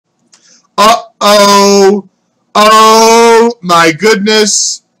Uh-oh. Oh, my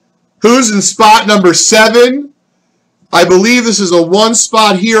goodness. Who's in spot number 7? I believe this is a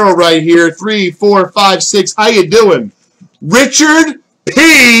one-spot hero right here. 3, 4, 5, 6. How you doing? Richard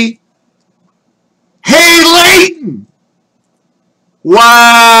P. Hey, Leighton! Wow.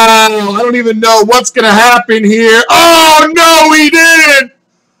 I don't even know what's going to happen here. Oh, no, he didn't!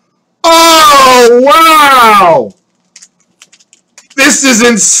 Oh, wow! This is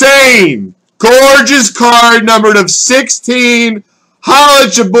insane. Gorgeous card, numbered of 16. Holla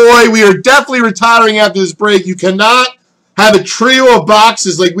at your boy. We are definitely retiring after this break. You cannot have a trio of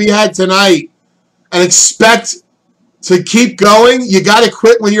boxes like we had tonight and expect to keep going. You got to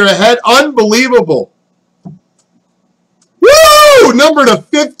quit when you're ahead. Unbelievable. Woo! Numbered of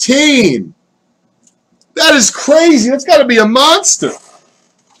 15. That is crazy. That's got to be a monster.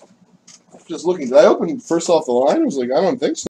 Just looking. Did I open first off the line? I was like, I don't think so.